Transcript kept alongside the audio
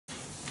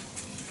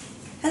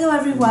Hello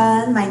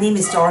everyone, my name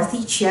is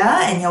Dorothy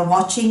Chia and you're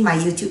watching my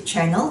YouTube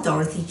channel,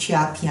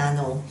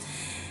 Dorothychiapiano.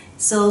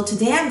 So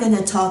today I'm going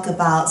to talk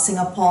about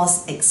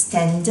Singapore's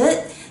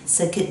extended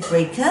circuit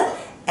breaker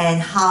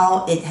and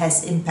how it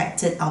has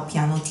impacted our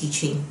piano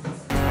teaching.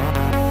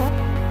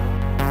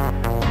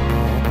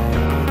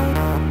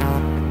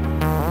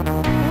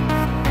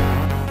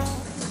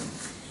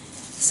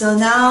 So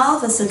now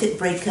the circuit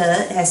breaker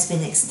has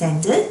been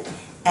extended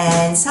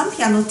and some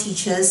piano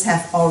teachers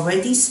have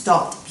already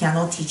stopped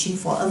piano teaching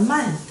for a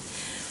month.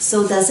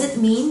 So does it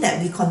mean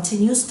that we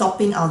continue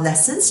stopping our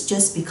lessons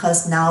just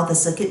because now the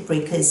circuit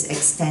breaker is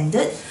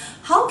extended?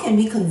 How can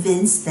we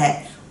convince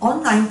that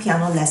online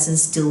piano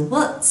lessons still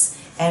works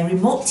and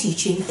remote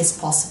teaching is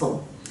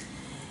possible?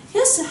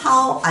 Here's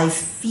how I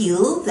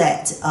feel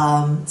that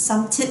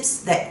some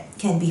tips that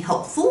can be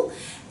helpful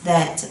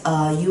that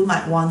you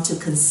might want to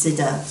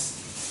consider.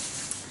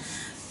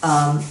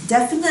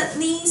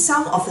 Definitely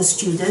some of the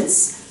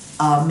students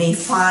may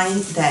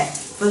find that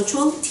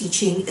virtual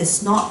teaching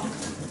is not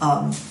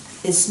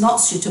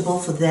suitable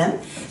for them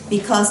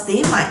because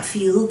they might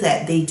feel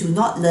that they do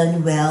not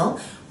learn well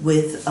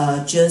with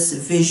just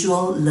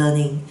visual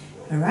learning.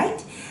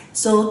 Alright?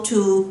 So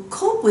to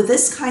cope with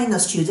this kind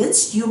of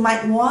students, you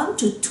might want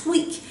to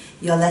tweak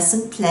your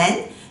lesson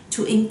plan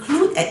to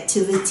include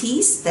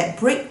activities that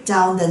break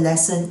down the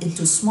lesson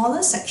into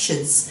smaller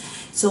sections.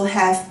 So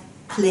have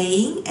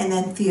playing and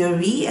then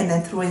theory and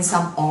then throw in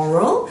some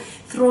oral,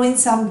 throw in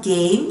some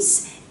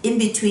games, in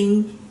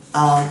between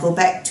go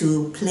back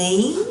to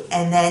playing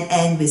and then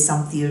end with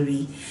some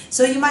theory.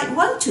 So you might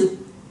want to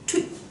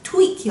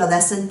tweak your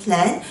lesson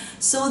plan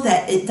so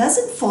that it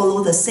doesn't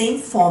follow the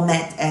same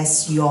format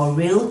as your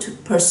real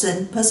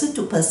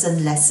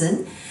person-to-person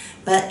lesson,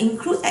 but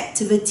include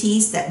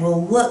activities that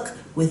will work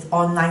with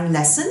online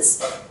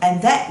lessons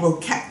and that will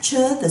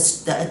capture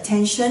the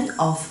attention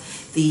of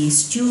the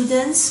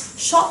students'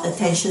 short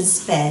attention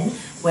span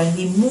when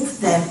we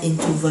move them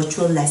into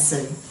virtual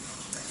lesson.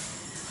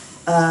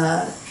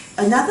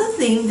 Another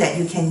thing that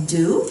you can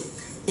do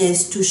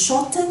is to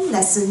shorten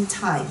lesson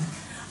time.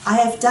 I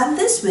have done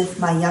this with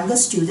my younger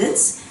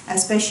students,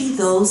 especially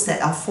those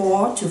that are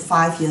 4 to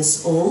 5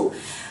 years old,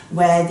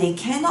 where they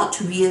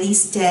cannot really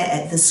stare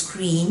at the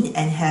screen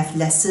and have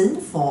lesson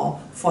for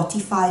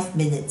 45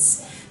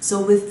 minutes.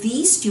 So with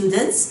these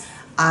students,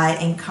 I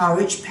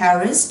encourage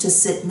parents to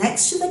sit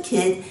next to the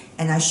kid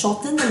and I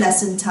shorten the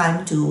lesson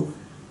time to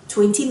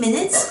 20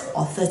 minutes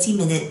or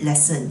 30-minute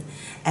lesson.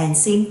 And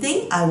same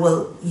thing, I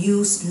will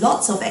use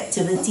lots of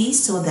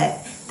activities so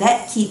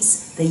that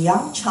keeps the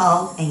young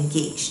child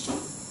engaged.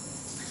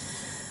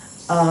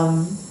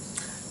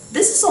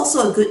 This is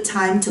also a good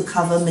time to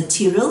cover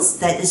materials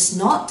that is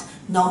not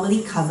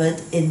normally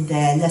covered in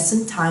their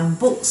lesson time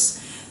books.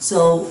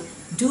 So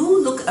do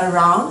look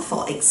around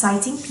for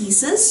exciting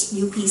pieces,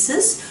 new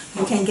pieces.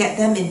 You can get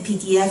them in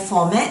PDF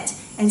format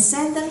and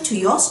send them to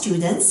your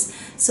students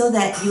so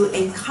that you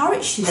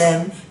encourage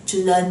them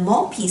to learn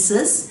more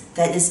pieces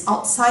that is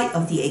outside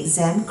of the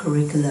exam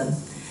curriculum.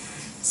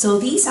 So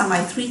these are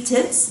my 3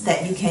 tips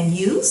that you can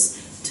use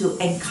to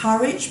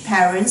encourage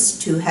parents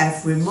to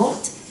have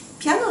remote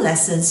piano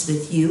lessons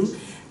with you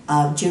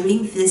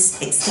during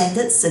this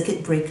extended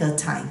circuit breaker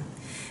time.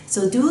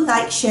 So do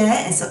like,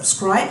 share and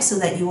subscribe so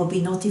that you will be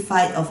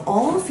notified of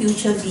all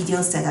future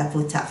videos that I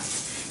put up.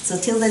 So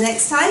till the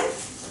next time,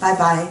 bye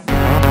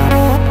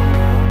bye.